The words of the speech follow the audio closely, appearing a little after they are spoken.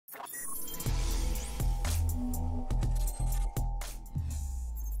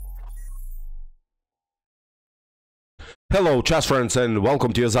Hello chess friends, and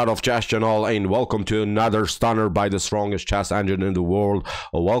welcome to your Zad of Chess channel, and welcome to another stunner by the strongest chess engine in the world.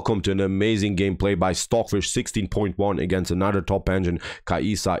 Welcome to an amazing gameplay by Stockfish 16.1 against another top engine,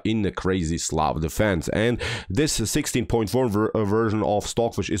 Caissa, in the crazy Slav Defense. And this 16.4 version of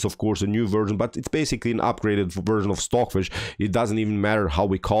Stockfish is of course a new version, but it's basically an upgraded version of Stockfish. It doesn't even matter how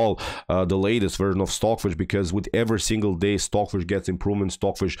we call the latest version of Stockfish, because with every single day Stockfish gets improvements.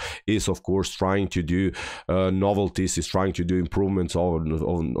 Stockfish is of course trying to do novelties, is trying to do improvements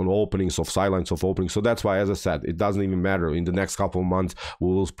on openings, of sidelines of openings. So that's why, as I said, it doesn't even matter. In the next couple of months we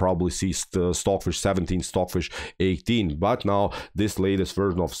will probably see Stockfish 17, Stockfish 18, but now this latest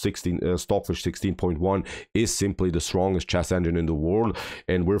version of Stockfish 16.1 is simply the strongest chess engine in the world.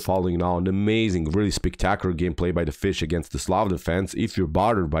 And we're following now an amazing, really spectacular gameplay by the fish against the Slav Defense. If you're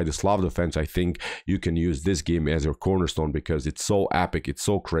bothered by the Slav Defense, I think you can use this game as your cornerstone, because it's so epic, it's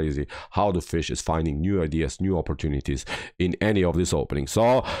so crazy how the fish is finding new ideas, new opportunities in any of this opening.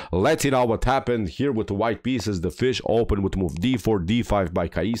 So let's see now what happened here with the white pieces. The fish opened with move d4, d5 by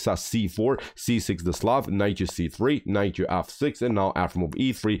Caissa, c4, c6 the Slav, Nge2 c3, Nge2 f6, and now after move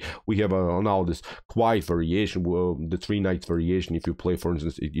e3 we have now this quiet variation, the 3 knights variation. If you play, for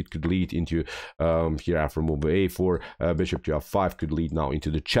instance, it could lead into here after move a4, bishop to f5 could lead now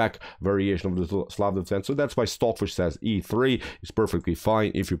into the check variation of the Slav Defense. So that's why Stockfish says e3 is perfectly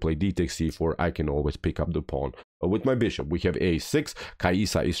fine. If you play d takes c4, I can always pick up the pawn with my bishop. We have a6.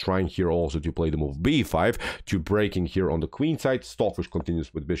 Caissa is trying here also to play the move b5 to break in here on the queen side. Stockfish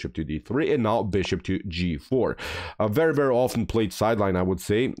continues with bishop to d3, and now bishop to g4. A very often played sideline, I would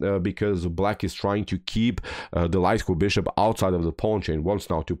say, because black is trying to keep the light square bishop outside of the pawn chain.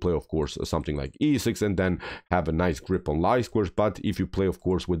 Wants now to play, of course, something like e6 and then have a nice grip on light squares. But if you play, of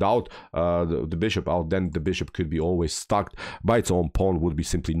course, without the bishop out, then the bishop could be always stuck by its own pawn, would be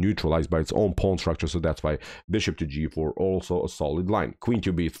simply neutralized by its own pawn structure. So that's why bishop to g4 also a solid line. Queen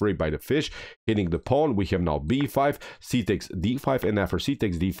to b3 by the fish, hitting the pawn. We have now b5, c takes d5, and after c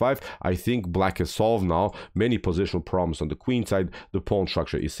takes d5, I think black has solved now many positional problems on the queen side. The pawn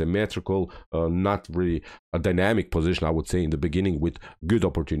structure is symmetrical, not really a dynamic position, I would say, in the beginning, with good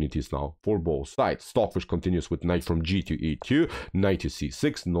opportunities now for both sides. Stockfish continues with knight from g to e2, knight to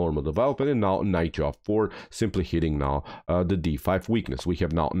c6, normal development, and now knight to f4, simply hitting now the d5 weakness. We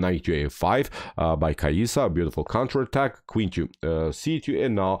have now knight to a5 by Caissa, a beautiful counterattack, queen to c2,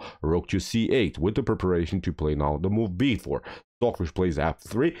 and now rook to c8 with the preparation to play now the move b4. Stockfish plays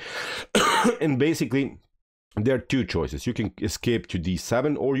f3 and basically there are two choices. You can escape to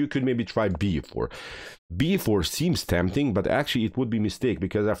d7, or you could maybe try b4. b4 seems tempting, but actually it would be a mistake,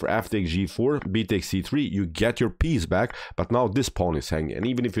 because after f takes g4, b takes c3, you get your piece back, but now this pawn is hanging. And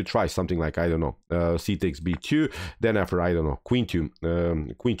even if you try something like, I don't know, c takes b2, then after, I don't know, queen to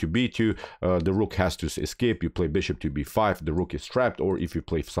b2, the rook has to escape. You play bishop to b5, the rook is trapped. Or if you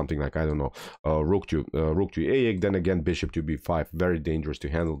play something like, I don't know, rook to a8, then again bishop to b5, very dangerous to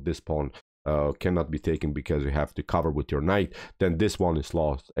handle. This pawn cannot be taken because you have to cover with your knight. Then this one is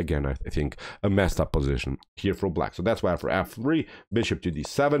lost. Again, I think a messed up position here for black. So that's why after f3, bishop to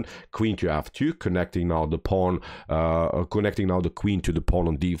d7, queen to f2, connecting now the pawn, connecting now the queen to the pawn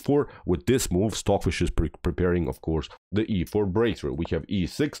on d4. With this move, Stockfish is preparing, of course, the e4 breakthrough. We have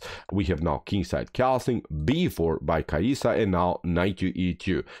e6, we have now kingside castling, b4 by Caissa, and now knight to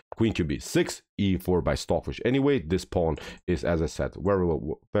e2, queen to b6, e4 by Stockfish. Anyway, this pawn is, as I said, very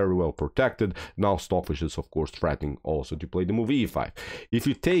well protected. Now Stockfish is, of course, threatening also to play the move e5. If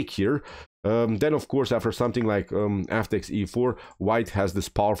you take here, then of course after something like f takes e4, white has this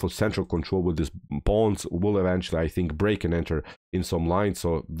powerful central control with these pawns, will eventually, I think, break and enter in some lines.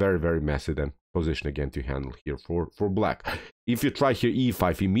 So very messy then position again to handle here for black. If you try here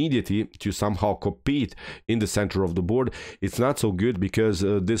e5 immediately to somehow compete in the center of the board, it's not so good, because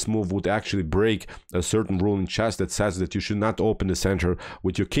this move would actually break a certain rule in chess that says that you should not open the center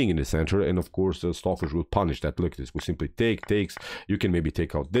with your king in the center. And of course Stockfish will punish that. Look at this, we simply takes. You can maybe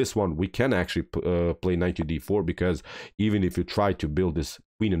take out this one. We can actually play knight to d4, because even if you try to build this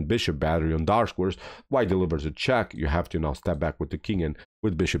queen and bishop battery on dark squares, white delivers a check. You have to now step back with the king, and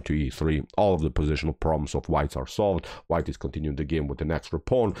with bishop to e3, all of the positional problems of whites are solved. White is continuing the game with an extra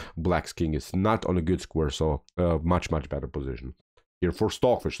pawn. Black's king is not on a good square, so much better position here for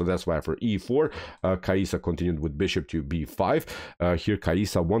Stockfish. So that's why for e4, Caissa continued with bishop to b5. Here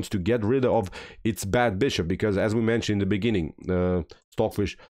Caissa wants to get rid of its bad bishop, because as we mentioned in the beginning,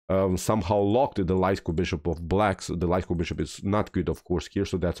 Stockfish somehow locked the light square bishop of blacks. The light square bishop is not good, of course, here,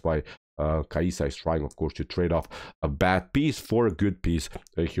 so that's why Caissa is trying, of course, to trade off a bad piece for a good piece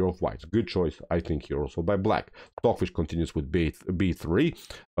here of whites. Good choice, I think, here also by black. Stockfish continues with B3,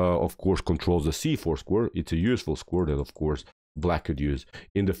 of course, controls the C4 square. It's a useful square that, of course, black could use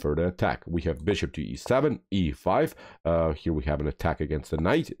in the further attack. We have bishop to E7, E5. Here we have an attack against the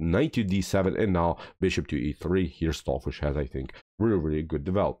knight, knight to D7, and now bishop to E3. Here Stockfish has, I think, really good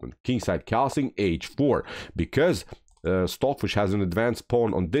development. Kingside castling H4, because Stockfish has an advanced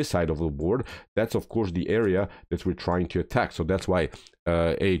pawn on this side of the board. That's, of course, the area that we're trying to attack. So that's why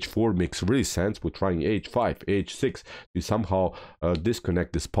H4 makes really sense. We're trying H5, H6 to somehow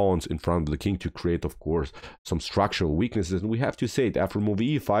disconnect these pawns in front of the king to create, of course, some structural weaknesses. And we have to say it, after move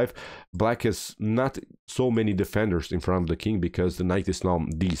E5, black has not so many defenders in front of the king because the knight is now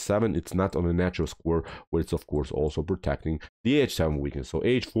D7. It's not on a natural square where it's, of course, also protecting the H7 weakness. So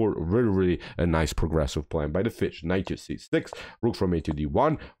H4, really a nice progressive plan by the fish. Knight to C6, rook from A to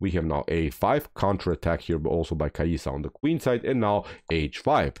D1. We have now A5, counter attack here, but also by Caissa on the queen side, and now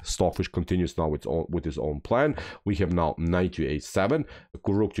H5. Stockfish continues now with his own plan. We have now knight to A7,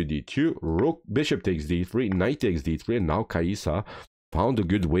 rook to D2, rook, bishop takes D3, knight takes D3, and now Caissa found a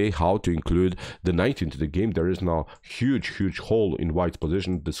good way how to include the knight into the game. There is now huge hole in white's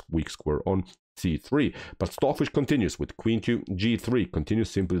position, this weak square on C3, but Stockfish continues with queen to G3, continues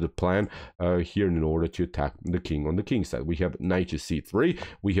simply the plan here in order to attack the king on the king side. We have knight to C3,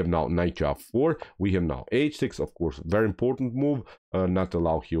 we have now knight to F4, we have now H6, of course, very important move, not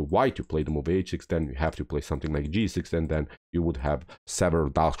allow here white to play the move H6, then you have to play something like G6, and then you would have several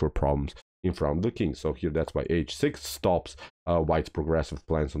dark square problems in front of the king. So here that's why H6 stops white's progressive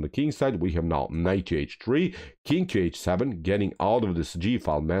plans on the king side. We have now knight to H3, king to H7, getting out of this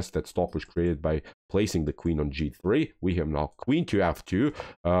G-file mess that Stockfish created by placing the queen on G3. We have now queen to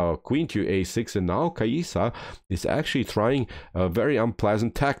F2, queen to A6, and now Caissa is actually trying very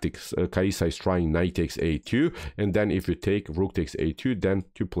unpleasant tactics. Caissa is trying knight takes A2, and then if you take rook takes A2, then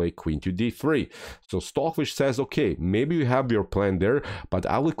to play queen to D3. So Stockfish says, okay, maybe you have your plan there, but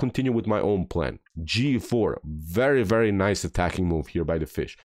I will continue with my own plan. G4, very nice attacking move here by the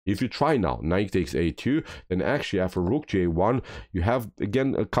fish. If you try now knight takes A2, then actually after rook to A1, you have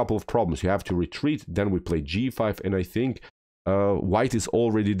again a couple of problems. You have to retreat, then we play G5, and I think white is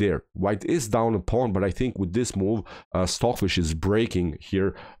already there. White is down a pawn, but I think with this move, Stockfish is breaking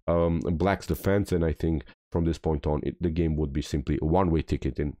here black's defense, and I think from this point on, the game would be simply a one-way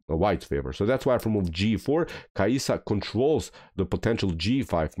ticket in white's favor. So that's why from move G4, Caissa controls the potential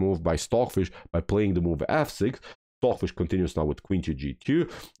G5 move by Stockfish by playing the move F6. Stockfish continues now with queen to G2.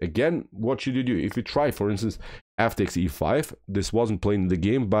 Again, what should you do? If you try, for instance, f takes E5, this wasn't playing in the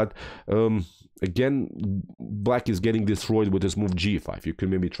game, but again, black is getting destroyed with this move G5. You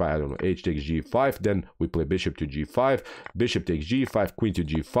can maybe try, I don't know, H takes G5, then we play bishop to G5, bishop takes G5, queen to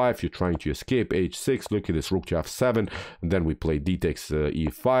G5, you're trying to escape, H6, look at this, rook to F7, and then we play D takes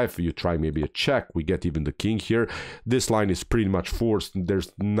E5, you try maybe a check, we get even the king here. This line is pretty much forced,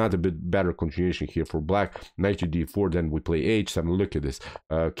 there's not a bit better continuation here for black. Knight to D4, then we play H7, look at this,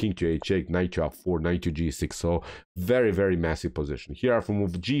 king to H8, knight to F4, knight to G6, so very massive position. Here for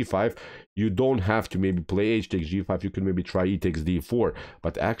move G5, you don't have to maybe play H takes G5, you can maybe try E takes D4,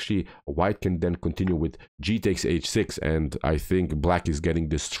 but actually white can then continue with G takes H6, and I think black is getting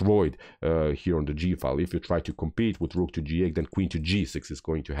destroyed here on the G file. If you try to compete with rook to G8, then queen to G6 is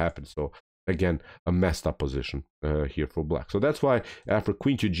going to happen. So again, a messed up position here for black. So that's why after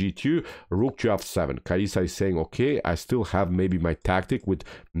queen to G2, rook to F7, Caissa is saying, okay, I still have maybe my tactic with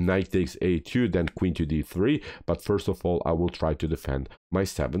knight takes A2, then queen to D3, but first of all, I will try to defend my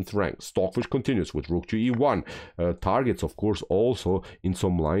 7th rank. Stockfish continues with rook to E1. Targets, of course, also in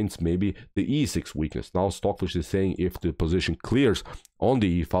some lines, maybe the E6 weakness. Now Stockfish is saying if the position clears on the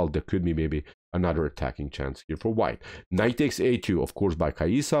E file, there could be maybe another attacking chance here for white. Knight takes A2, of course, by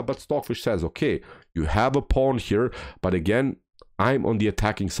Caissa, but Stockfish says, okay, you have a pawn here, but again, I'm on the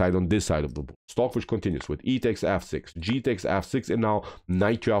attacking side on this side of the board. Stockfish continues with E takes F6, G takes F6, and now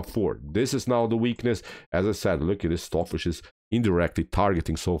knight to F4. This is now the weakness. As I said, look at this, Stockfish is indirectly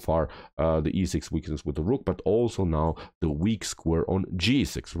targeting so far the E6 weakness with the rook, but also now the weak square on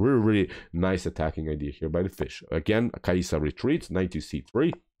G6. Really nice attacking idea here by the fish. Again, Caissa retreats, knight to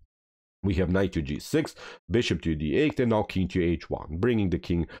C3. We have knight to G6, bishop to D8, and now king to H1, bringing the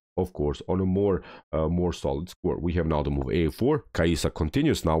king of course, on a more solid score. We have now the move a4. Caissa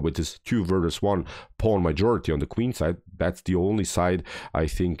continues now with his 2 versus 1 pawn majority on the queen side. That's the only side, I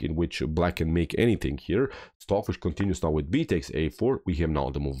think, in which black can make anything here. Stockfish continues now with b takes a4. We have now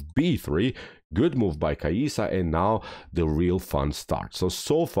the move b3. Good move by Caissa, and now the real fun starts.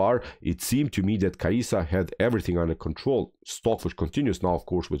 So far, it seemed to me that Caissa had everything under control. Stockfish continues now, of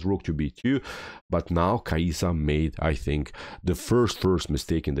course, with rook to b2, but now Caissa made, I think, the first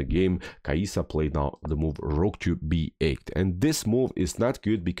mistake in the game. Caissa played now the move rook to b8, and this move is not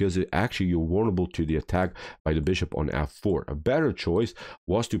good because you're vulnerable to the attack by the bishop on f4. A better choice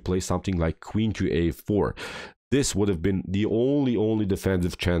was to play something like queen to a4. This would have been the only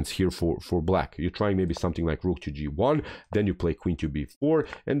defensive chance here for black. You're trying maybe something like rook to g1, then you play queen to b4,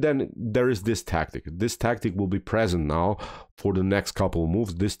 and then there is this tactic. This tactic will be present now for the next couple of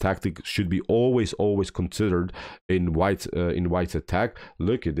moves. This tactic should be always considered in white's attack.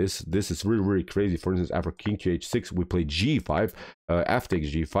 Look at this. This is really crazy. For instance, after king to h6, we play g5, f takes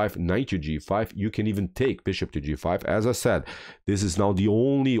g5, knight to g5. You can even take bishop to g5. As I said, this is now the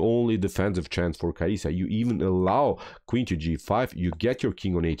only defensive chance for Caissa. You even allow queen to g5, you get your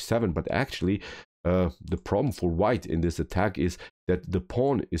king on h7, but actually the problem for white in this attack is that the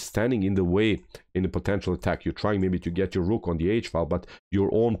pawn is standing in the way in the potential attack. You're trying maybe to get your rook on the h file, but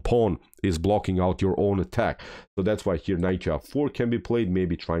your own pawn is blocking out your own attack. So that's why here knight to f4 can be played,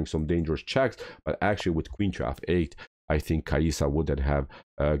 maybe trying some dangerous checks, but actually with queen to f8, I think Caissa wouldn't have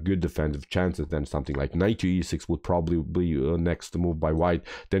good defensive chances. Then something like knight to e6 would probably be next move by white.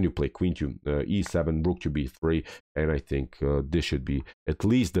 Then you play queen to e7, rook to b3, and I think this should be at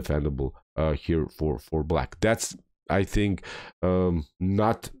least defendable here for black. That's, I think,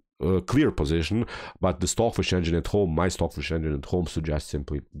 not clear position, but the Stockfish engine at home, my Stockfish engine at home, suggests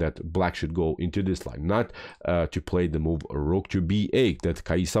simply that black should go into this line, not to play the move rook to b8 that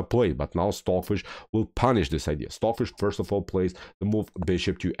Caissa played, but now Stockfish will punish this idea. Stockfish first of all plays the move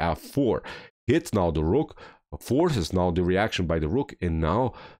bishop to f4, hits now the rook, forces now the reaction by the rook, and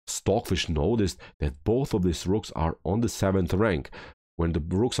now Stockfish noticed that both of these rooks are on the 7th rank. When the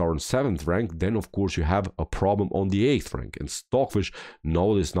rooks are on 7th rank, then of course you have a problem on the 8th rank. And Stockfish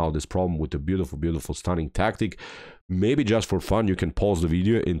noticed now this problem with a beautiful, stunning tactic. Maybe just for fun, you can pause the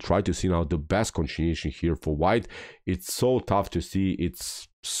video and try to see now the best continuation here for white. It's so tough to see. It's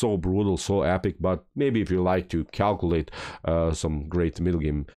so brutal, so epic. But maybe if you like to calculate some great middle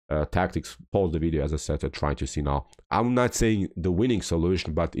game tactics, pause the video, as I said, to try to see now. I'm not saying the winning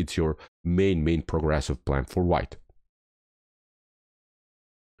solution, but it's your main progressive plan for white.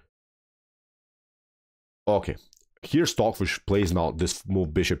 Okay, here Stockfish plays now this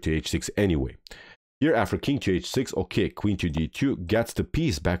move bishop to h6 anyway. Here after king to h6, okay, queen to d2 gets the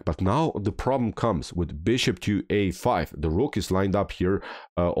piece back, but now the problem comes with bishop to a5. The rook is lined up here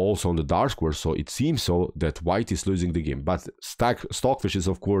also on the dark square, so it seems so that white is losing the game. But Stockfish is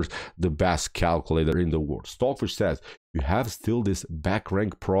of course the best calculator in the world. Stockfish says you have still this back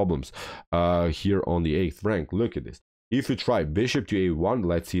rank problems here on the 8th rank. Look at this. If you try bishop to a1,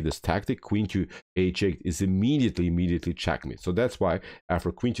 let's see this tactic, queen to h8 is immediately checkmate. So that's why after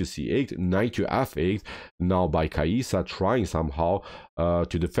queen to c8, knight to f8, now by Caissa trying somehow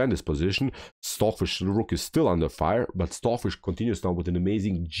to defend this position. Stockfish rook is still under fire, but Stockfish continues now with an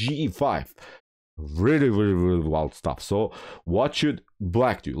amazing g5. Really wild stuff. So what should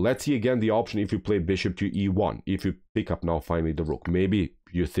black do? Let's see again the option if you play bishop to e1. If you pick up now finally the rook, maybe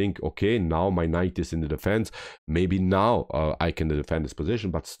you think, okay, now my knight is in the defense, maybe now I can defend this position,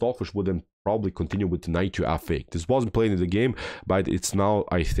 but Stockfish would then probably continue with knight to f8. This wasn't played in the game, but it's now,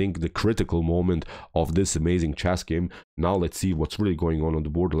 I think, the critical moment of this amazing chess game. Now let's see what's really going on the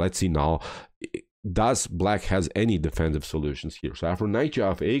board. Let's see now, does black has any defensive solutions here? So after knight to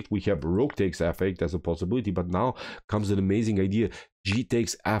f8, we have rook takes f8 as a possibility, but now comes an amazing idea, g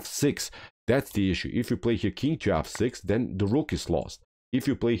takes f6. That's the issue. If you play here king to f6, then the rook is lost. If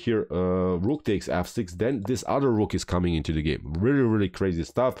you play here rook takes f6, then this other rook is coming into the game. Really crazy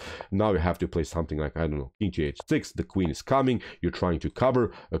stuff. Now you have to play something like, I don't know, king to h6, the queen is coming, you're trying to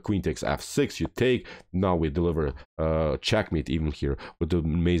cover, a queen takes f6, you take. Now we deliver checkmate even here with the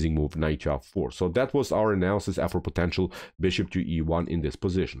amazing move knight to f4. So that was our analysis after potential bishop to e1 in this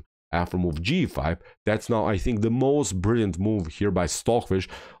position. After move g5, that's now, I think, the most brilliant move here by Stockfish.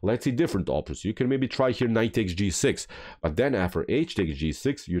 Let's see different options. You can maybe try here knight takes g6, but then after h takes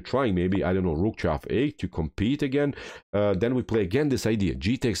g6, you're trying maybe, I don't know, rook to f8 to compete again. Then we play again this idea,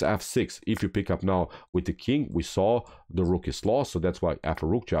 g takes f6. If you pick up now with the king, we saw the rook is lost, so that's why after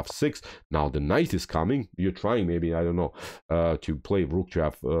rook to f6, now the knight is coming. You're trying maybe, I don't know, to play rook to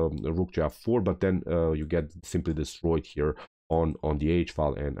f4, but then you get simply destroyed here on the H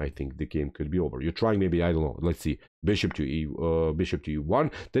file, and I think the game could be over. You're trying maybe, I don't know, let's see, bishop to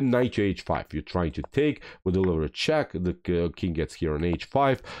E1, then knight to H5. You're trying to take, we deliver a check, the king gets here on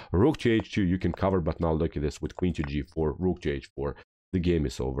H5, rook to H2, you can cover, but now look at this with queen to G4, rook to H4, the game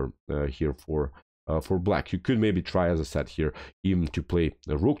is over here for black. You could maybe try, as I said here, even to play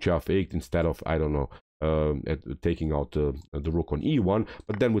the rook to F8 instead of, I don't know, taking out the rook on E1,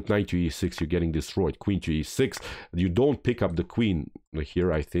 but then with knight to E6 you're getting destroyed. Queen to E6, you don't pick up the queen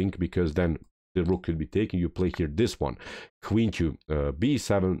here, I think, because then the rook could be taken. You play here this one, queen to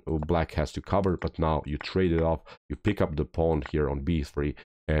B7, black has to cover, but now you trade it off, you pick up the pawn here on B3,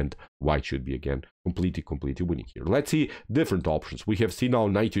 and white should be again completely winning here. Let's see different options. We have seen now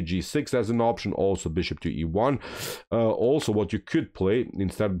knight to G6 as an option, also bishop to E1. Also what you could play,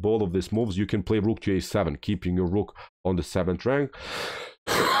 instead of both of these moves, you can play rook to A7, keeping your rook on the 7th rank.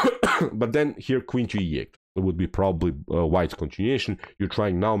 But then here queen to E8. It would be probably white's continuation. You're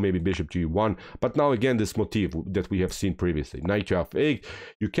trying now maybe bishop to E1, but now again this motif that we have seen previously, knight to F8.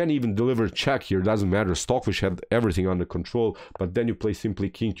 You can even deliver check here, doesn't matter. Stockfish had everything under control, but then you play simply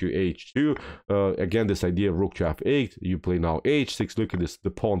king to H2. Again, this idea of rook to F8. You play now H6. Look at this,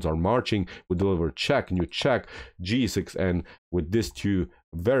 the pawns are marching. We deliver check, and you check G6, and with these two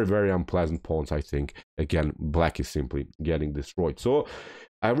very unpleasant pawns, I think again black is simply getting destroyed. So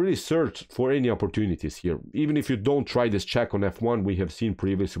I really searched for any opportunities here. Even if you don't try this check on F1, we have seen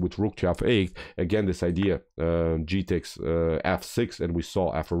previously with rook to F8. Again, this idea, G takes F6, and we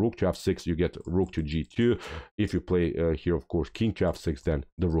saw after rook to F6, you get rook to G2. If you play here, of course, king to F6, then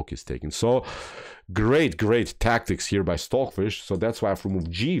the rook is taken. So great tactics here by Stockfish. So that's why after move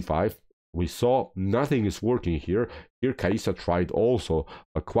G5, we saw nothing is working here. Here Caissa tried also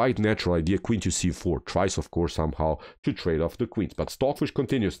a quite natural idea, queen to C4, tries of course somehow to trade off the queens, but Stockfish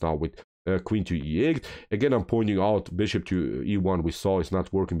continues now with queen to E8. Again, I'm pointing out bishop to E1 we saw is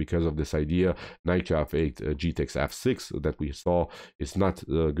not working because of this idea, knight to F8, G takes F6 that we saw is not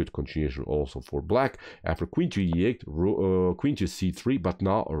a good continuation also for black. After queen to E8, queen to C3, but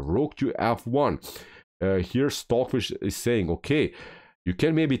now rook to F1. Here Stockfish is saying, okay, you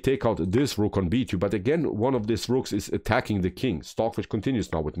can maybe take out this rook on B2, but again, one of these rooks is attacking the king. Stockfish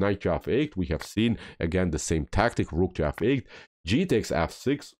continues now with knight to F8. We have seen, again, the same tactic, rook to F8. G takes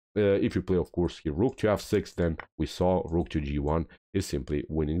F6. If you play, of course, here rook to F6, then we saw rook to G1 is simply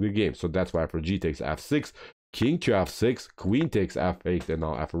winning the game. So that's why after G takes F6, king to F6, queen takes F8, and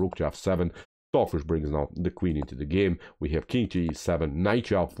now after rook to F7, Stockfish brings now the queen into the game. We have king to E7, knight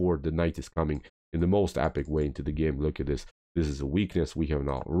to F4. The knight is coming in the most epic way into the game. Look at this. This is a weakness. We have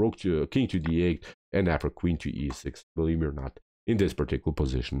now rook to king to D8, and after queen to E6. Believe me or not, in this particular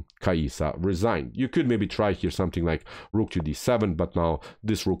position, Caissa resigned. You could maybe try here something like rook to D7, but now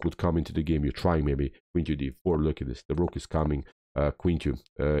this rook would come into the game. You're trying maybe queen to D4. Look at this. The rook is coming. Queen to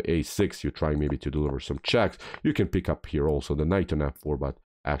A6. You're trying maybe to deliver some checks. You can pick up here also the knight on F4, but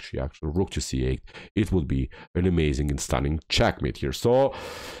actually rook to C8, it would be an amazing and stunning checkmate here. So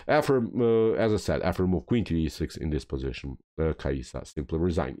after as I said, after move queen to E6 in this position, Caissa simply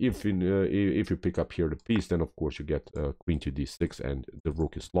resign. If you pick up here the piece, then of course you get queen to D6 and the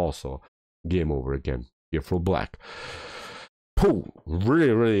rook is lost. So game over again here for black.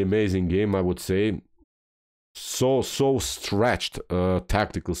 Really amazing game, I would say. So stretched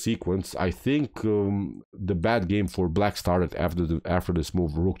tactical sequence. I think the bad game for black started after this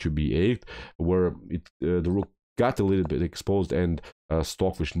move rook to B8, where the rook got a little bit exposed, and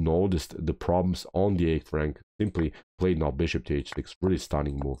Stockfish noticed the problems on the 8th rank, simply played now bishop to H6. Really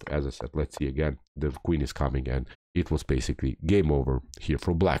stunning move. As I said, let's see again, the queen is coming, and it was basically game over here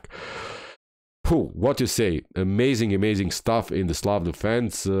for black. What to say? Amazing stuff in the Slav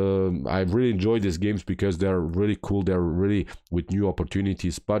Defense. I really enjoyed these games because they're really cool. They're really with new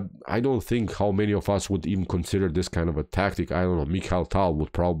opportunities, but I don't think how many of us would even consider this kind of a tactic. I don't know, Mikhail Tal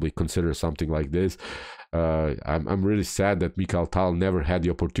would probably consider something like this. I'm really sad that Mikhail Tal never had the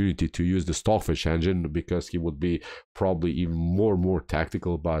opportunity to use the Stockfish engine, because he would be probably even more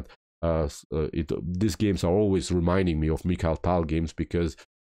tactical. But these games are always reminding me of Mikhail Tal games, because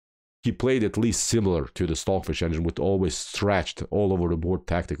he played at least similar to the Stockfish engine, with always stretched all over the board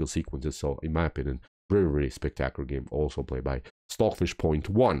tactical sequences. So in my opinion, really spectacular game, also played by Stockfish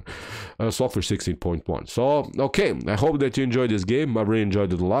 16.1. Stockfish 16.1. So okay, I hope that you enjoyed this game. I really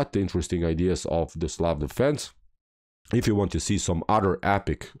enjoyed it a lot. The interesting ideas of the Slav Defense. If you want to see some other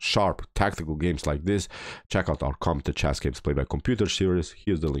epic, sharp, tactical games like this, check out our Competent Chess Games Played by Computer series.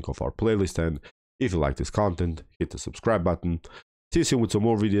 Here's the link of our playlist, and if you like this content, hit the subscribe button. See you soon with some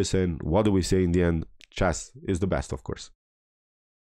more videos, and what do we say in the end? Chess is the best, of course.